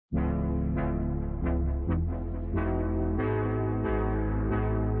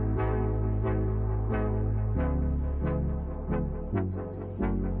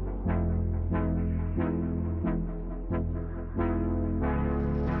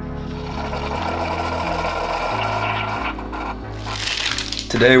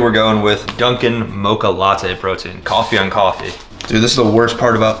Today we're going with Dunkin' Mocha Latte Protein. Coffee on coffee. Dude, this is the worst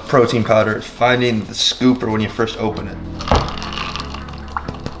part about protein powder, is finding the scooper when you first open it.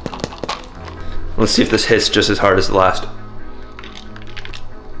 Let's see if this hits just as hard as the last.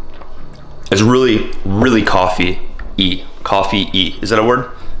 It's really, really coffee-y. Coffee-y. Is that a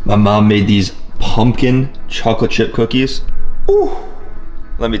word? My mom made these pumpkin chocolate chip cookies. Ooh.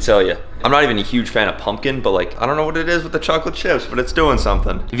 Let me tell you, I'm not even a huge fan of pumpkin, but like, I don't know what it is with the chocolate chips, but it's doing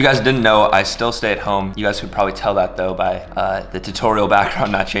something. If you guys didn't know, I still stay at home. You guys could probably tell that though by the tutorial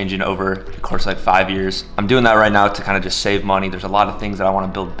background not changing over the course of like 5 years. I'm doing that right now to kind of just save money. There's a lot of things that I want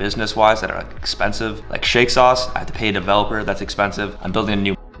to build business-wise that are like expensive, like shake sauce. I have to pay a developer, that's expensive. I'm building a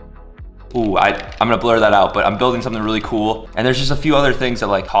new Ooh, I'm gonna blur that out, but I'm building something really cool. And there's just a few other things that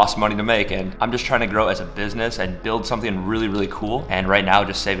like cost money to make. And I'm just trying to grow as a business and build something really, really cool. And right now,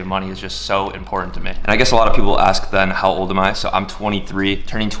 just saving money is just so important to me. And I guess a lot of people ask then, how old am I? So I'm 23,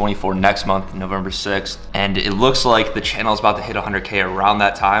 turning 24 next month, November 6th. And it looks like the channel is about to hit 100K around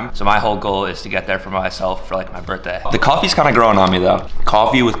that time. So my whole goal is to get there for myself for like my birthday. The coffee's kind of growing on me though.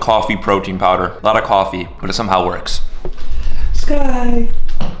 Coffee with coffee protein powder. A lot of coffee, but it somehow works. Sky.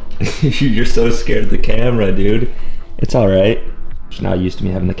 You're so scared of the camera, dude. It's all right. Just not used to me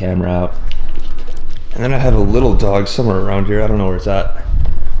having the camera out. And then I have a little dog somewhere around here. I don't know where it's at.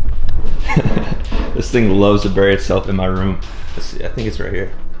 This thing loves to bury itself in my room. Let's see, I think it's right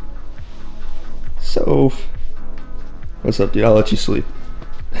here. Soph. What's up, dude? I'll let you sleep.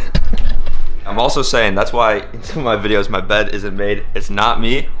 I'm also saying that's why in some of my videos my bed isn't made. It's not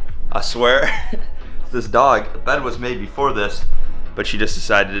me, I swear. It's this dog. The bed was made before this, but she just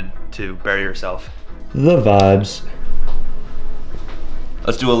decided to bury herself. The vibes.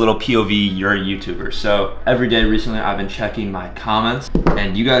 Let's do a little POV, you're a YouTuber. So every day recently I've been checking my comments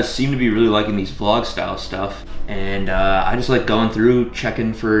and you guys seem to be really liking these vlog style stuff. And I just like going through,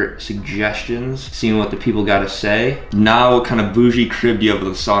 checking for suggestions, seeing what the people gotta say. Now what kind of bougie crib do you have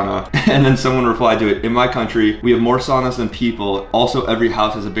with a sauna? And then someone replied to it, in my country, we have more saunas than people. Also, every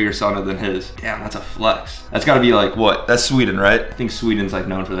house has a bigger sauna than his. Damn, that's a flex. That's gotta be like, what? That's Sweden, right? I think Sweden's like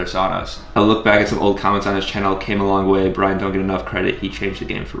known for their saunas. I look back at some old comments on his channel, came a long way. Brian don't get enough credit. He changed the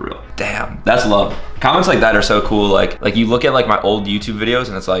game for real. Damn, that's love. Comments like that are so cool. Like you look at like my old YouTube videos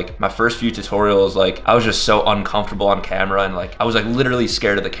and it's like my first few tutorials, like I was just so uncomfortable on camera and like I was like literally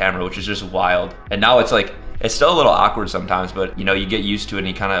scared of the camera, which is just wild. And now it's like, it's still a little awkward sometimes, but you know, you get used to it and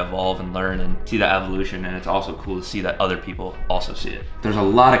you kind of evolve and learn and see that evolution, and it's also cool to see that other people also see it. There's a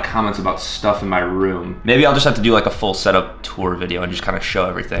lot of comments about stuff in my room. Maybe I'll just have to do like a full setup tour video and just kind of show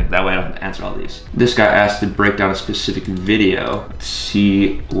everything. That way I don't have to answer all these. This guy asked to break down a specific video. Let's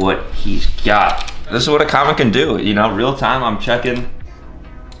see what he's got. This is what a comment can do, you know, real time, I'm checking.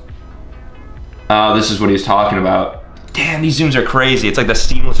 This is what he's talking about. Damn, these zooms are crazy. It's like the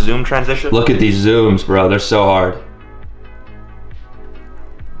seamless zoom transition. Look at these zooms, bro. They're so hard.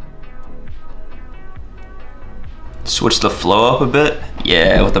 Switch the flow up a bit.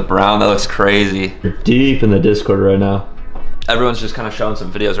 Yeah, with the brown, that looks crazy. You're deep in the Discord right now. Everyone's just kind of showing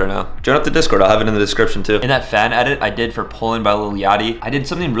some videos right now. Join up the Discord, I'll have it in the description too. In that fan edit I did for Pulling by Lil Yachty, I did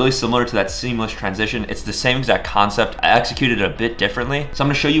something really similar to that seamless transition. It's the same exact concept. I executed it a bit differently. So I'm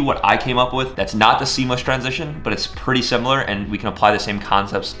gonna show you what I came up with. That's not the seamless transition, but it's pretty similar and we can apply the same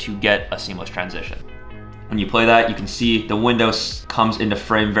concepts to get a seamless transition. When you play that, you can see the window comes into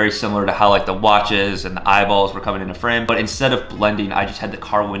frame very similar to how like the watches and the eyeballs were coming into frame. But instead of blending, I just had the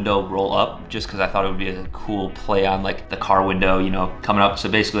car window roll up just because I thought it would be a cool play on like the car window, you know, coming up. So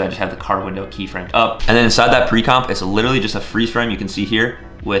basically I just have the car window keyframed up. And then inside that pre-comp, it's literally just a freeze frame you can see here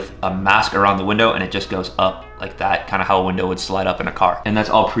with a mask around the window and it just goes up like that, kind of how a window would slide up in a car. And that's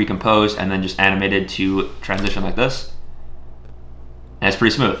all pre-composed and then just animated to transition like this. And it's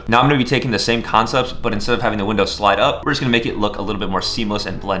pretty smooth. Now I'm gonna be taking the same concepts, but instead of having the window slide up, we're just gonna make it look a little bit more seamless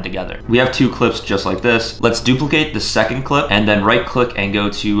and blend together. We have 2 clips just like this. Let's duplicate the second clip and then right click and go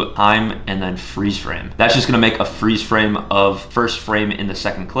to time and then freeze frame. That's just gonna make a freeze frame of first frame in the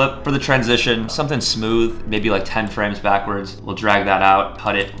second clip. For the transition, something smooth, maybe like 10 frames backwards. We'll drag that out,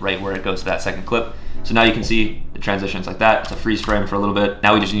 cut it right where it goes to that second clip. So now you can see the transitions like that. It's a freeze frame for a little bit.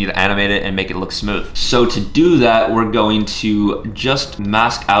 Now we just need to animate it and make it look smooth. So to do that, we're going to just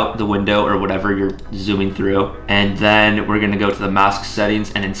mask out the window or whatever you're zooming through. And then we're gonna go to the mask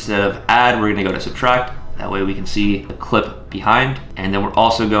settings and instead of add, we're gonna go to subtract. That way we can see the clip behind. And then we're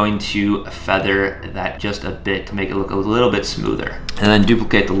also going to feather that just a bit to make it look a little bit smoother. And then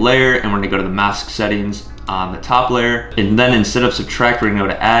duplicate the layer and we're gonna go to the mask settings on the top layer, and then instead of subtract, we're gonna go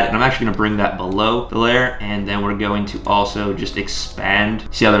to add, and I'm actually gonna bring that below the layer, and then we're going to also just expand.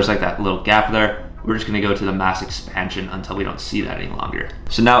 See how there's like that little gap there? we're just gonna go to the mask expansion until we don't see that any longer.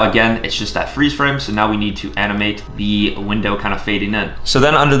 So now again, it's just that freeze frame. So now we need to animate the window kind of fading in. So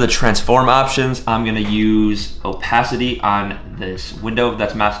then under the transform options, I'm gonna use opacity on this window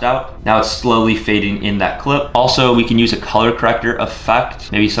that's masked out. Now it's slowly fading in that clip. Also, we can use a color corrector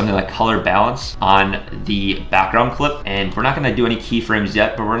effect, maybe something like color balance on the background clip. And we're not gonna do any keyframes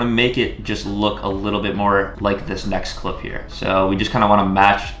yet, but we're gonna make it just look a little bit more like this next clip here. So we just kind of wanna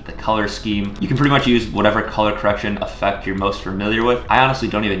match the color scheme. You can pretty much use whatever color correction effect you're most familiar with. I honestly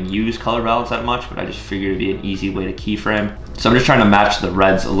don't even use color balance that much, but I just figured it'd be an easy way to keyframe. So I'm just trying to match the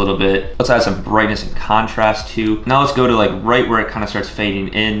reds a little bit. Let's add some brightness and contrast too. Now let's go to like right where it kind of starts fading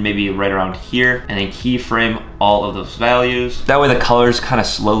in, maybe right around here, and then keyframe all of those values. That way the colors kind of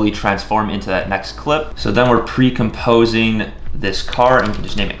slowly transform into that next clip. So then we're pre-composing this car, and we can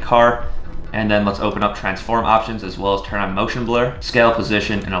just name it car. And then let's open up transform options as well as turn on motion blur. Scale,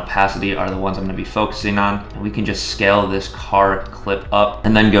 position, and opacity are the ones I'm gonna be focusing on. And we can just scale this car clip up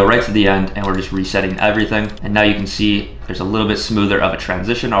and then go right to the end, and we're just resetting everything. And now you can see there's a little bit smoother of a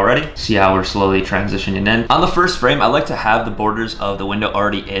transition already. See how we're slowly transitioning in. On the first frame, I like to have the borders of the window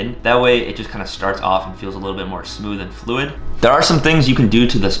already in. That way it just kind of starts off and feels a little bit more smooth and fluid. There are some things you can do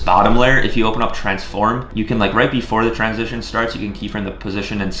to this bottom layer. If you open up transform, you can like right before the transition starts, you can keyframe the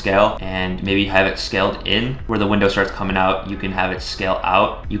position and scale and maybe have it scaled in where the window starts coming out. You can have it scale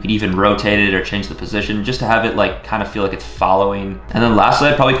out. You can even rotate it or change the position just to have it like kind of feel like it's following. And then lastly,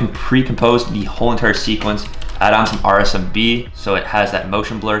 I probably can pre-compose the whole entire sequence, add on some RSMB so it has that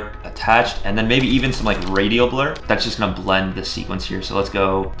motion blur attached, and then maybe even some like radial blur. That's just gonna blend the sequence here. So let's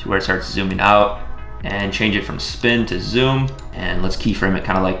go to where it starts zooming out and change it from spin to zoom. And let's keyframe it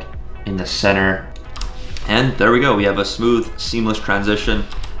kind of like in the center. And there we go, we have a smooth, seamless transition.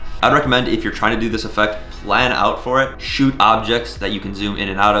 I'd recommend if you're trying to do this effect, plan out for it. Shoot objects that you can zoom in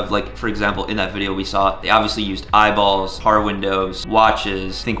and out of. Like for example, in that video we saw, they obviously used eyeballs, car windows,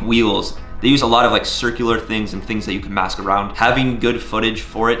 watches, think wheels. They use a lot of like circular things and things that you can mask around. Having good footage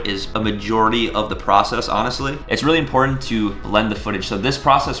for it is a majority of the process, honestly. It's really important to blend the footage. So this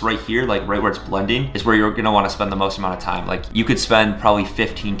process right here, like right where it's blending, is where you're gonna wanna spend the most amount of time. Like you could spend probably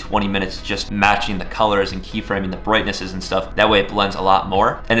 15, 20 minutes just matching the colors and keyframing the brightnesses and stuff. That way it blends a lot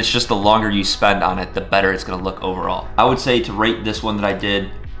more. And it's just the longer you spend on it, the better it's gonna look overall. I would say to rate this one that I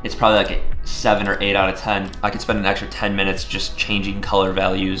did, it's probably like a 7 or 8 out of 10. I could spend an extra 10 minutes just changing color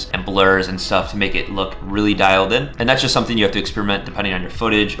values and blurs and stuff to make it look really dialed in. And that's just something you have to experiment depending on your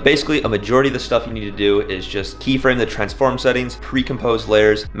footage. Basically, a majority of the stuff you need to do is just keyframe the transform settings, pre-compose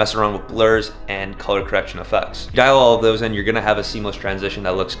layers, mess around with blurs and color correction effects. Dial all of those in, you're gonna have a seamless transition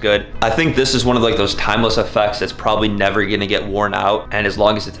that looks good. I think this is one of like those timeless effects that's probably never gonna get worn out. And as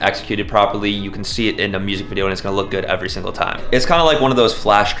long as it's executed properly, you can see it in a music video and it's gonna look good every single time. It's kind of like one of those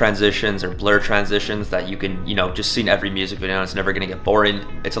flash transitions or blur transitions that you can, you know, just see in every music video and it's never gonna get boring.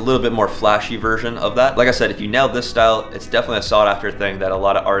 It's a little bit more flashy version of that. Like I said, if you nailed this style, it's definitely a sought after thing that a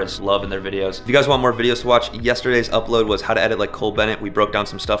lot of artists love in their videos. If you guys want more videos to watch, yesterday's upload was how to edit like Cole Bennett. We broke down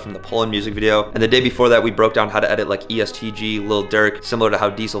some stuff from the Poland music video. And the day before that, we broke down how to edit like ESTG, Lil Durk, similar to how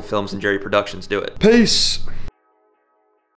Diesel Films and Jerry Productions do it. Peace.